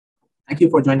Thank you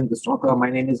for joining this talk. My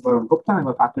name is Varun Gupta. I'm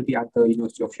a faculty at the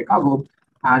University of Chicago.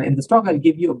 And in this talk, I'll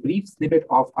give you a brief snippet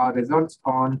of our results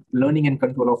on learning and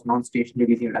control of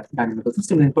non-stationary linear dynamical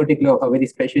systems, in particular, a very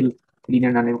special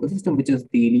linear dynamical system, which is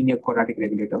the linear quadratic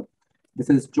regulator. This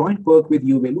is joint work with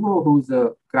Yu Luo, who's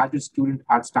a graduate student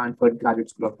at Stanford Graduate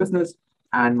School of Business,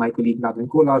 and my colleague Nathan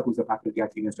Kolar, who's a faculty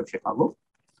at the University of Chicago.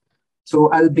 So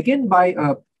I'll begin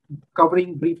by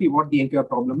covering briefly what the LQR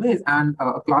problem is and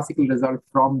a classical result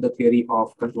from the theory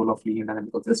of control of linear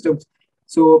dynamical systems.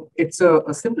 So it's a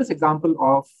simplest example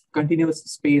of continuous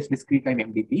space discrete time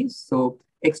MDPs. So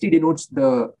xt denotes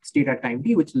the state at time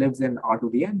t, which lives in R to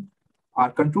the n.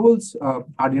 Our controls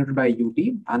are denoted by ut,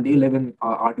 and they live in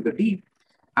R to the t.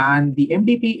 And the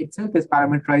MDP itself is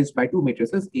parameterized by two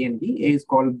matrices, A and B. A is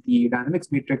called the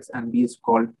dynamics matrix, and B is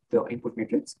called the input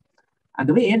matrix. And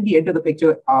the way A and B enter the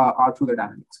picture are through the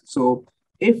dynamics. So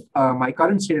if my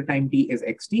current state at time t is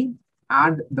xt,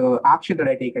 and the action that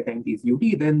I take at time t is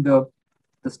ut, then the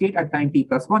state at time t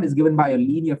plus 1 is given by a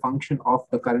linear function of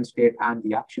the current state and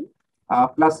the action,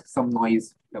 plus some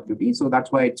noise wt. So that's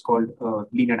why it's called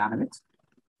linear dynamics.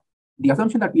 The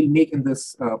assumption that we'll make in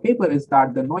this paper is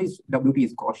that the noise wt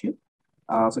is Gaussian.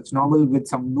 So it's normal with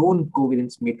some known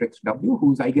covariance matrix w,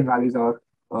 whose eigenvalues are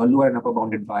lower and upper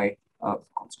bounded by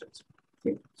constants.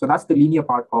 Okay. So that's the linear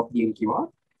part of the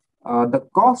LQR. The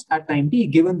cost at time t,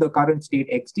 given the current state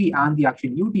xt and the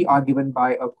action ut, are given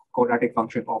by a quadratic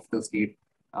function of the state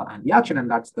and the action, and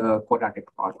that's the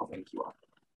quadratic part of LQR.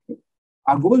 Okay.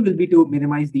 Our goal will be to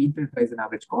minimize the infinite rise in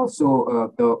average cost.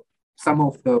 So the sum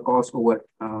of the cost over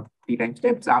t time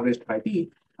steps averaged by t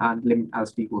and lim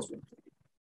as t goes to infinity.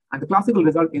 And the classical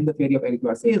result in the theory of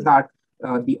LQR says that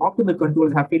the optimal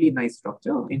controls have fairly nice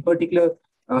structure. In particular,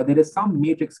 there is some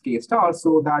matrix K star,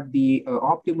 so that the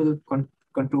optimal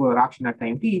control or action at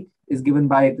time t is given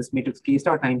by this matrix K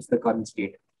star times the current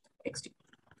state xt.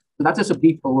 So that's just a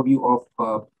brief overview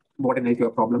of what an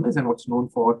LQR problem is and what's known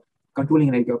for controlling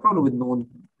an LQR problem with known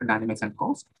dynamics and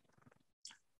cost.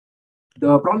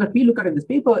 The problem that we look at in this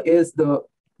paper is the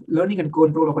learning and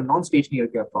control of a non-stationary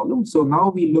LQR problem. So now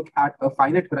we look at a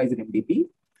finite horizon MDP,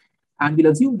 and we'll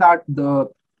assume that the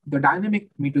dynamic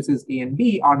matrices A and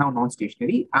B are now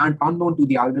non-stationary and unknown to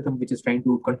the algorithm which is trying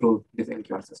to control this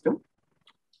LQR system.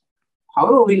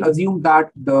 However, we'll assume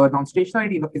that the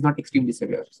non-stationarity is not extremely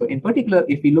severe. So in particular,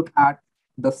 if we look at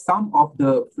the sum of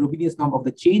the Frobenius norm of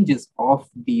the changes of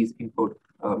these input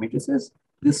matrices,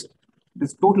 this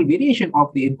total variation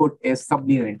of the input is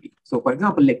sublinear in T. So for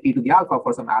example, like t to the alpha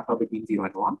for some alpha between 0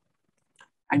 and 1.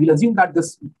 And we'll assume that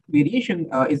this variation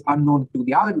is unknown to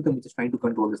the algorithm which is trying to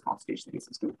control this non-stationary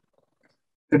system.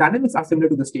 The dynamics are similar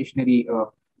to the stationary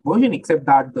version, except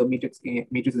that the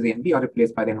matrices A and B are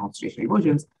replaced by their non-stationary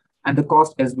versions, and the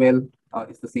cost as well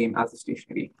is the same as the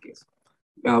stationary case.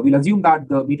 We'll assume that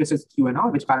the matrices Q and R,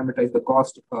 which parameterize the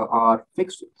cost, are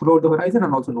fixed throughout the horizon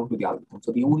and also known to the algorithm.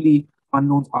 So the only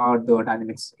unknowns are the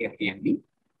dynamics A and B.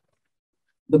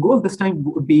 The goal this time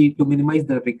would be to minimize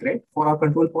the regret for our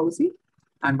control policy.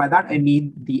 And by that, I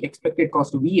mean the expected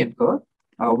cost we incur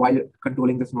while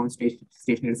controlling this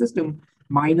non-stationary system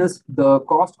minus the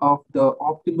cost of the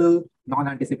optimal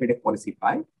non-anticipative policy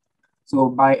pi. So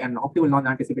by an optimal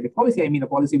non-anticipative policy, I mean a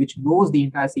policy which knows the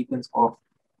entire sequence of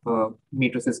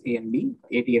matrices A and B,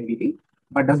 AT and BT,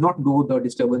 but does not know the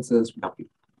disturbances W.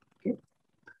 Okay.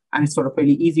 And it's sort of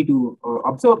fairly easy to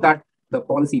observe that the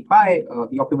policy pi,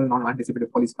 the optimal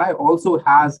non-anticipative policy pi, also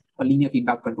has a linear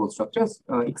feedback control structures,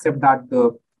 except that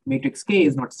the matrix K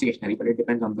is not stationary, but it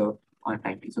depends on the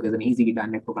time t. So there's an easy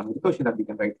dynamic programming equation that we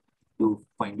can write to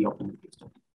find the optimal case.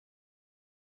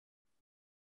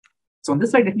 So on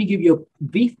this slide, let me give you a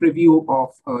brief preview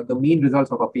of the main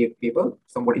results of our paper,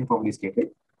 somewhat informally stated.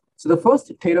 So the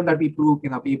first theorem that we prove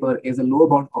in our paper is a lower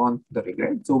bound on the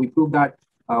regret. So we prove that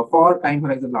for time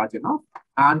horizon large enough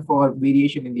and for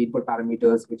variation in the input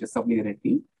parameters, which is sublinear in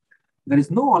T, there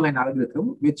is no online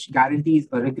algorithm which guarantees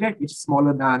a regret which is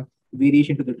smaller than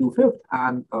variation to the 2/5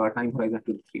 and time horizon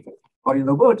to the 3/5. Or in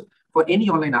other words, for any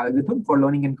online algorithm for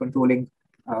learning and controlling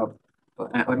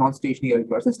a non-stationary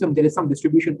LQR system, there is some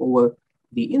distribution over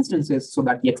the instances so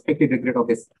that the expected regret of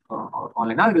this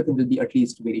online algorithm will be at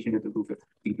least variation to the 2/5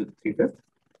 to the 3/5.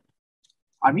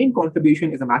 Our main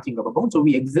contribution is a matching upper bound. So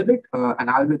we exhibit an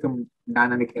algorithm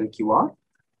dynamic LQR,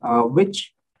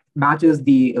 which matches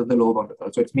the lower bound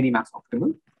result. So it's minimax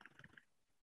optimal.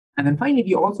 And then finally,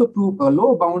 we also prove a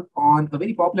lower bound on a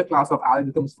very popular class of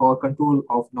algorithms for control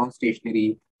of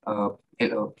non-stationary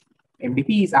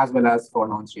MDPs as well as for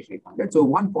non-stationary targets. So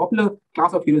one popular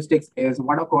class of heuristics is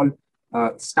what are called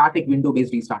static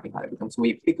window-based restarting algorithms. So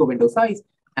we pick a window size,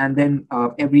 and then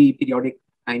every periodic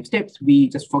time steps, we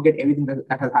just forget everything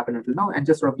that has happened until now and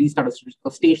just sort of restart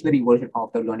a stationary version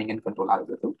of the learning and control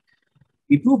algorithm.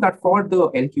 We proved that for the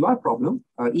LQR problem,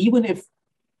 even if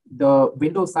the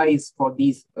window size for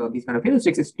these kind of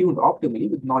heuristics is tuned optimally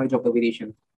with knowledge of the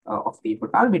variation of the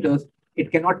input parameters,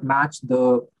 it cannot match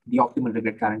the optimal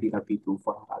regret guarantee that we prove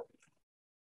for our algorithm.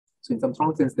 So in some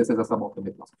strong sense, this is a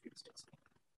suboptimal class of heuristics.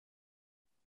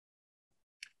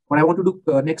 What I want to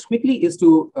do next quickly is to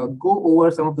go over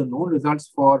some of the known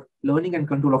results for learning and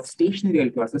control of stationary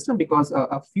LQR system, because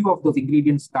a few of those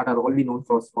ingredients that are already known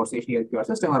for stationary LQR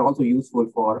system are also useful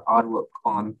for our work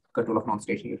on control of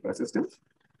non-stationary LQR systems.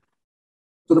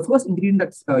 So the first ingredient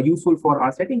that's useful for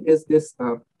our setting is this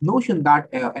notion that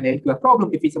an LQR problem,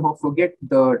 if we somehow forget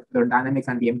the dynamics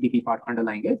and the MTP part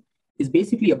underlying it, is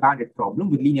basically a bandit problem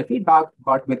with linear feedback,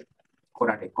 but with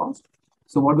quadratic cost.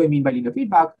 So what do I mean by linear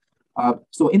feedback?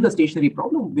 So in the stationary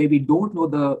problem, where we don't know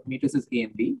the matrices A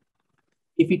and B,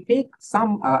 if we take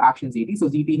some action ZT, so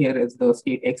ZT here is the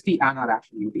state XT and our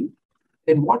action UT,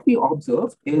 then what we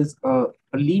observe is a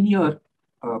linear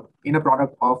inner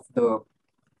product of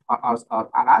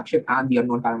our action and the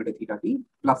unknown parameter theta t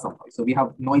plus some noise. So we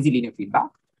have noisy linear feedback.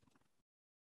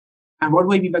 And what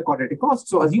do I mean by quadratic cost?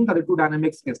 So assume that the two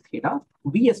dynamics is theta.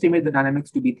 We estimate the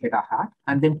dynamics to be theta hat,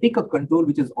 and then pick a control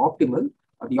which is optimal,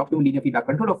 the optimal linear feedback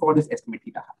controller for this estimate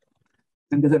theta hat.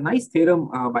 Then there's a nice theorem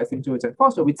by Simchowitz and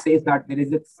Foster which says that there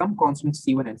is some constants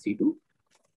C1 and C2,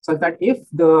 such that if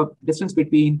the distance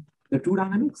between the two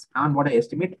dynamics and what I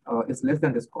estimate is less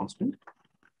than this constant,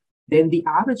 then the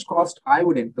average cost I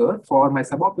would incur for my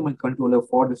suboptimal controller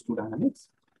for this two dynamics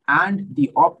and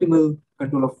the optimal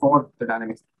controller for the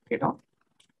dynamics theta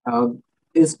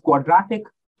is quadratic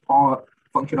or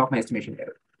function of my estimation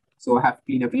error. So I have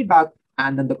linear feedback,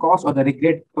 and then the cost or the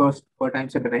regret per time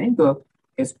step that I incur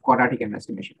is quadratic and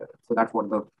estimation error. So that's what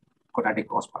the quadratic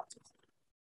cost part is.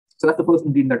 So that's the first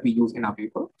ingredient that we use in our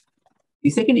paper. The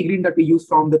second ingredient that we use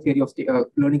from the theory of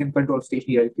learning and control of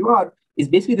stationary LQR is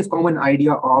basically this common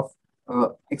idea of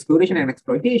exploration and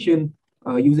exploitation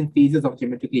using phases of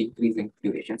geometrically increasing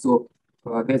duration. So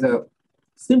there's a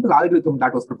simple algorithm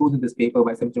that was proposed in this paper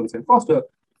by Simchowitz and Foster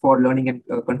for learning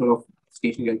and control of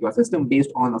stationary LQR system based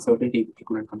on a certainty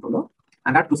equivalent controller.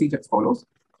 And that proceeds as follows.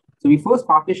 So we first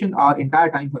partition our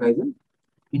entire time horizon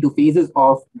into phases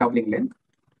of doubling length.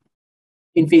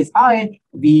 In phase I,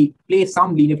 we place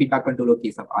some linear feedback controller K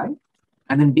sub I.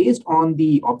 And then based on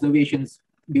the observations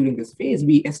during this phase,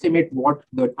 we estimate what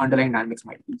the underlying dynamics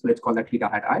might be. So let's call that theta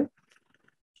hat I.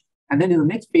 And then in the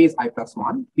next phase, I plus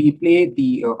 1, we play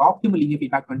the optimal linear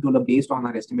feedback controller based on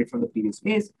our estimate from the previous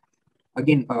phase.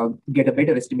 Again, get a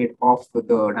better estimate of the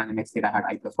dynamics theta hat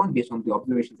I plus 1 based on the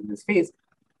observations in this phase.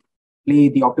 Play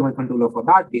the optimal controller for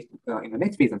that based in the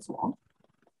next phase and so on.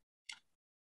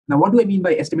 Now, what do I mean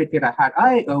by estimate theta hat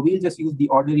I? We'll just use the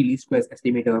ordinary least squares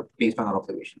estimator based on our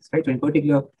observations, right? So in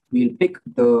particular, we'll pick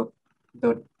the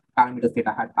parameters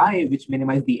theta hat I, which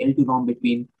minimize the L2 norm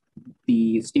between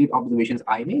the state observations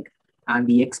I make and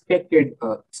the expected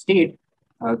state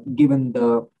given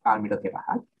the parameter theta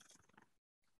hat.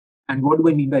 And what do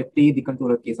I mean by play the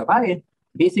controller K sub I?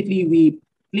 Basically, we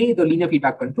play the linear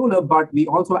feedback controller, but we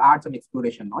also add some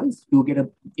exploration noise to get an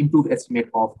improved estimate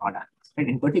of our dynamics. And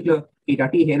in particular, theta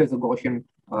t here is a Gaussian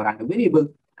random variable,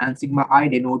 and sigma I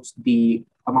denotes the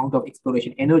amount of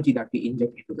exploration energy that we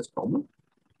inject into this problem.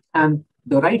 And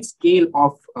the right scale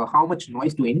of how much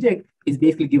noise to inject is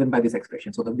basically given by this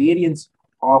expression. So the variance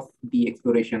of the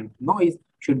exploration noise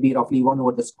should be roughly 1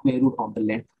 over the square root of the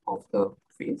length of the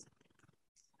phase.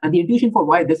 And the intuition for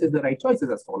why this is the right choice is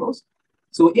as follows.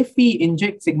 So if we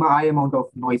inject sigma I amount of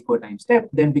noise per time step,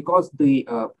 then because the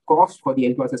cost for the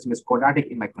LQR system is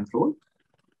quadratic in my control,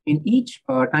 in each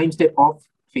time step of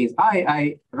phase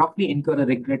I roughly incur a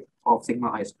regret of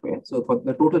sigma I squared. So for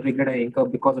the total regret I incur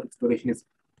because of exploration is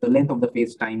the length of the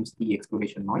phase times the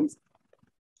exploration noise.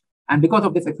 And because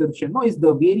of this exploration noise,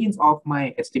 the variance of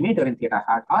my estimator in theta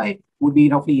hat I would be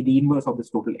roughly the inverse of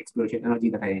this total exploration energy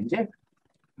that I inject.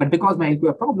 But because my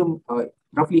LQR problem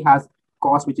roughly has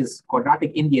cost which is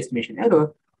quadratic in the estimation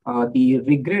error, the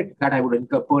regret that I would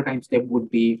incur per time step would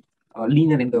be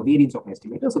linear in the variance of my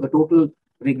estimator. So the total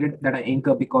regret that I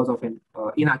incur because of an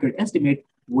inaccurate estimate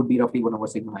would be roughly 1 over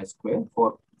sigma I square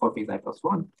for phase I plus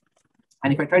 1.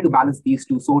 And if I try to balance these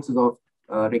two sources of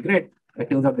regret, it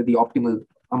turns out that the optimal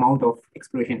amount of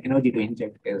exploration energy to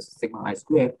inject is sigma I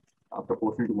square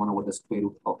proportional to 1 over the square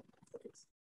root of the phase.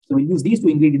 So we'll use these two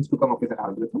ingredients to come up with an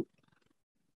algorithm.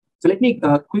 So let me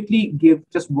quickly give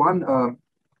just one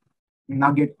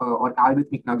nugget or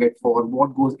algorithmic nugget for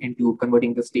what goes into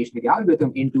converting the stationary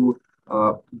algorithm into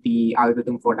the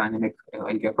algorithm for dynamic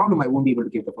LQR problem. I won't be able to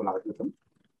give the full algorithm.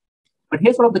 But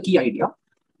here's sort of the key idea,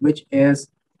 which is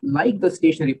like the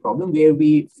stationary problem where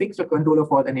we fix a controller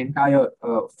for an entire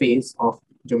phase of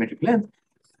geometric length.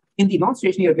 In the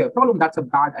non-stationary problem, that's a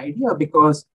bad idea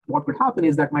because what would happen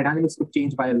is that my dynamics would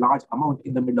change by a large amount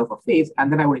in the middle of a phase,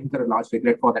 and then I would incur a large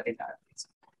regret for that entire phase.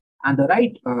 And the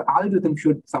right algorithm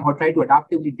should somehow try to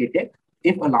adaptively detect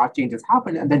if a large change has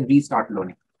happened and then restart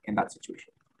learning in that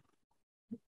situation.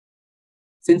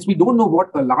 Since we don't know what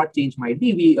a large change might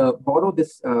be, we borrow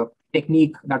this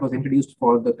technique that was introduced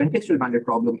for the contextual bounded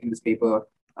problem in this paper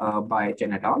by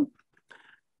Chen et al.,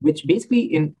 which basically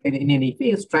in any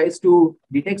phase tries to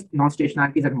detect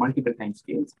non-stationarities at multiple time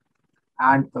scales.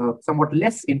 And somewhat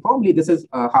less informally, this is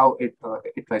how it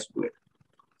tries to do it.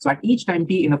 So at each time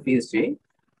t in a phase j,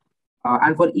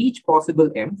 and for each possible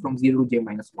m from 0 to j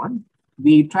minus 1,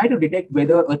 we try to detect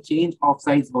whether a change of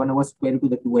size 1 over square root to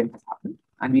the 2n has happened.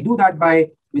 And we do that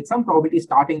by, with some probability,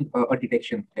 starting a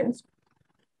detection test.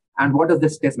 And what does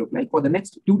this test look like? For the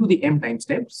next 2 to the m time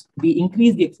steps, we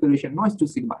increase the acceleration noise to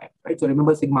sigma m, right? So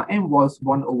remember, sigma m was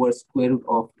 1 over square root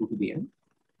of 2 to the n.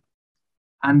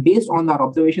 And based on our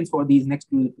observations for these next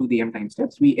 2 to the m time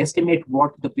steps, we estimate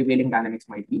what the prevailing dynamics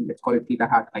might be. Let's call it theta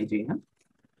hat ijn.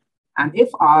 And if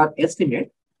our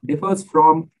estimate differs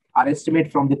from our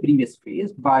estimate from the previous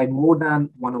phase by more than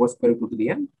 1 over square root 2 to the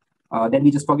n, then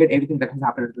we just forget everything that has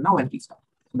happened until now and restart.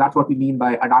 So that's what we mean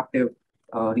by adaptive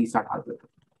restart algorithm.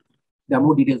 There are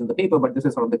more details in the paper, but this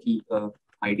is sort of the key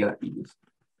idea that we use.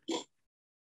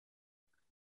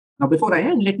 Now, before I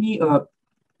end, let me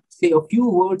say a few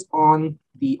words on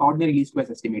the ordinary least squares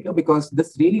estimator, because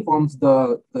this really forms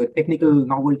the technical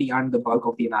novelty and the bulk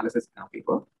of the analysis in our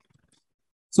paper.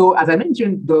 So as I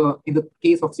mentioned, in the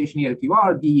case of stationary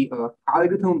LQR, the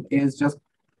algorithm is just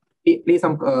play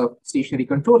some stationary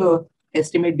controller,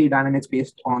 estimate the dynamics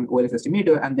based on OLS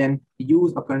estimator, and then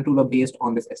use a controller based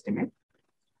on this estimate.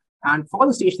 And for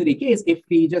the stationary case, if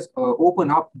we just open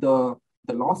up the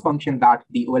loss function that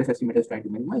the OLS estimator is trying to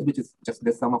minimize, which is just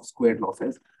the sum of squared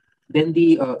losses, then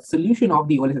the solution of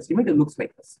the OLS estimator looks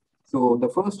like this. So the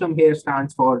first term here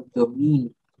stands for the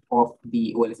mean of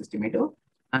the OLS estimator,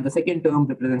 and the second term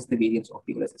represents the variance of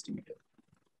the OLS estimator.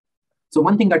 So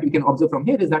one thing that we can observe from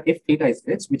here is that if theta is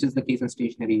fixed, which is the case in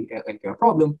stationary LQR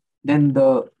problem, then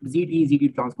the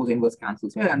ZT transpose inverse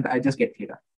cancels here, and I just get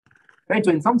theta. Right?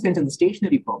 So in some sense, in the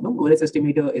stationary problem, OLS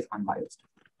estimator is unbiased.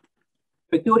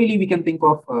 Pictorially, we can think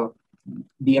of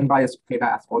the unbiased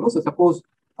theta as follows. So suppose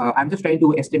I'm just trying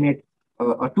to estimate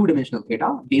a two-dimensional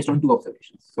theta based on two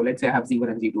observations. So let's say I have Z1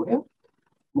 and Z2 here.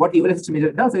 What the OLS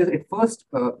estimator does is it first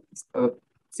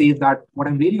says that what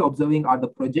I'm really observing are the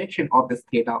projection of this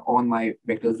theta on my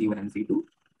vectors Z1 and Z2.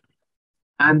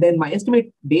 And then my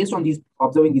estimate based on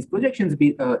observing these projections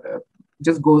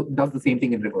just does the same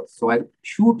thing in reverse. So I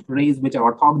shoot rays which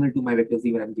are orthogonal to my vectors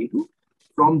Z1 and Z2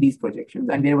 from these projections,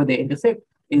 and wherever they intersect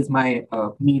is my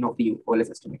mean of the OLS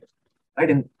estimator, right?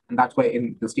 And that's why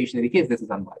in the stationary case, this is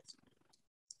unbiased.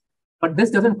 But this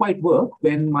doesn't quite work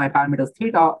when my parameters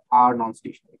theta are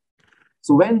non-stationary.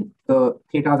 So when the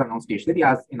thetas are non-stationary,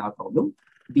 as in our problem,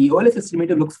 the OLS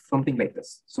estimator looks something like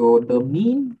this. So the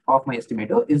mean of my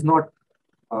estimator is not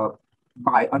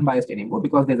unbiased anymore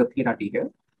because there's a theta t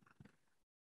here.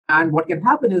 And what can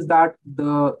happen is that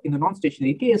in the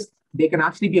non-stationary case, there can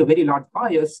actually be a very large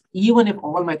bias, even if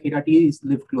all my theta t's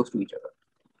live close to each other.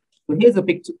 So here's a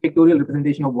pictorial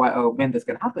representation of why, when this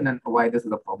can happen and why this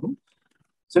is a problem.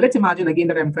 So let's imagine again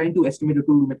that I'm trying to estimate a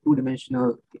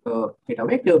two-dimensional theta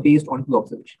vector based on two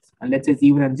observations. And let's say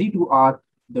Z1 and Z2 are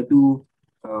the two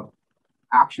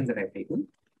actions that I've taken.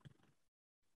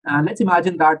 And let's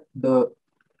imagine that the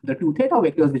two theta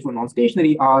vectors which were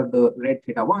non-stationary are the red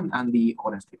theta 1 and the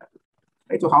orange theta 2.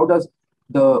 Right? So how does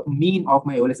the mean of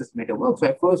my OLS estimator work? So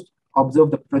I first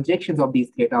observe the projections of these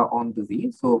theta on the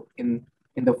Z. So in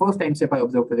the first time step, I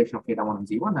observe projection of theta 1 on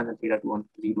Z1 and then theta 2 on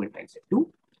Z2 in time step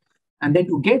 2. And then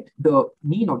to get the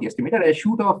mean of the estimator, I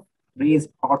shoot off rays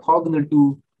orthogonal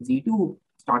to Z2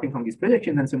 starting from these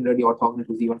projections and similarly orthogonal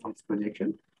to Z1 from this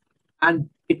projection. And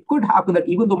it could happen that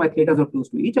even though my thetas are close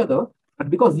to each other, but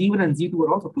because Z1 and Z2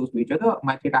 are also close to each other,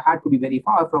 my theta had to be very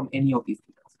far from any of these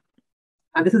thetas.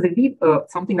 And this is indeed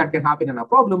something that can happen in our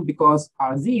problem because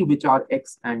our Z, which are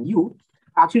X and U,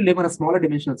 actually live in a smaller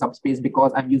dimensional subspace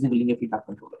because I'm using a linear feedback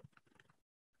controller.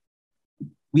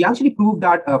 We actually proved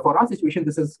that for our situation,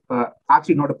 this is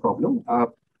actually not a problem.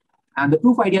 And the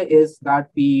proof idea is that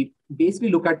we basically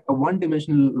look at a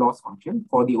one-dimensional loss function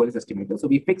for the OLS estimator. So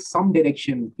we fix some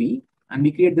direction V, and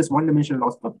we create this one-dimensional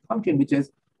loss function, which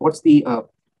is what's the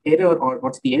error or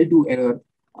what's the L2 error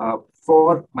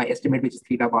for my estimate, which is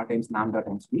theta bar times lambda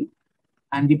times V.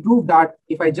 And we prove that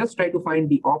if I just try to find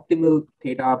the optimal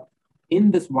theta in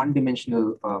this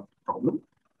one-dimensional problem,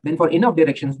 then for enough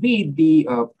directions B, the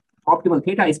optimal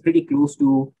theta is pretty close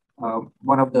to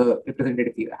one of the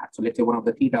representative theta hats. So let's say one of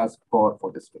the thetas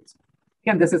for this space.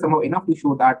 Again, this is somehow enough to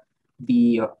show that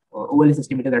the OLS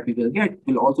estimator that we will get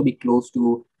will also be close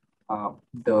to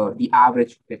the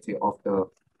average, let's say, of the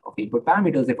input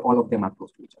parameters if all of them are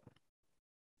close to each other.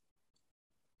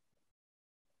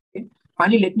 Okay.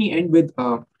 Finally, let me end with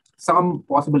some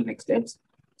possible next steps.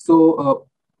 So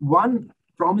one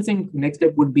promising next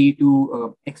step would be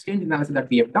to extend the analysis that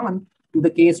we have done to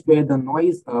the case where the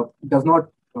noise does not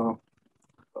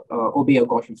obey a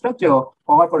Gaussian structure,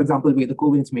 or for example, where the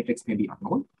covariance matrix may be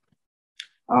unknown.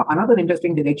 Another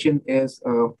interesting direction is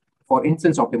for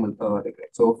instance optimal regret.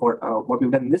 So for what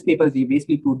we've done in this paper is we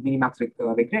basically proved minimax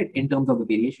regret in terms of the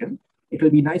variation. It will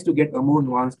be nice to get a more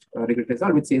nuanced regret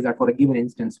result, which says that for a given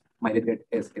instance, my regret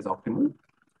is optimal.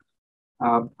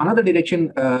 Another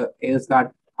direction is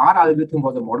that our algorithm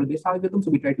was a model-based algorithm, so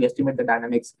we tried to estimate the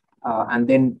dynamics and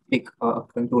then pick a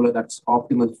controller that's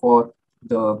optimal for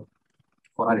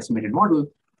our estimated model.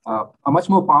 A much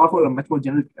more powerful, a much more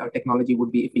general technology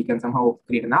would be if we can somehow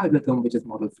create an algorithm which is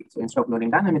model-free. So instead of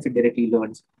learning dynamics, it directly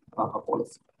learns a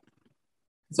policy.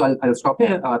 So I'll stop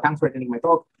here. Thanks for attending my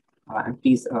talk, and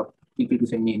please feel free to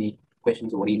send me any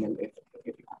questions over email if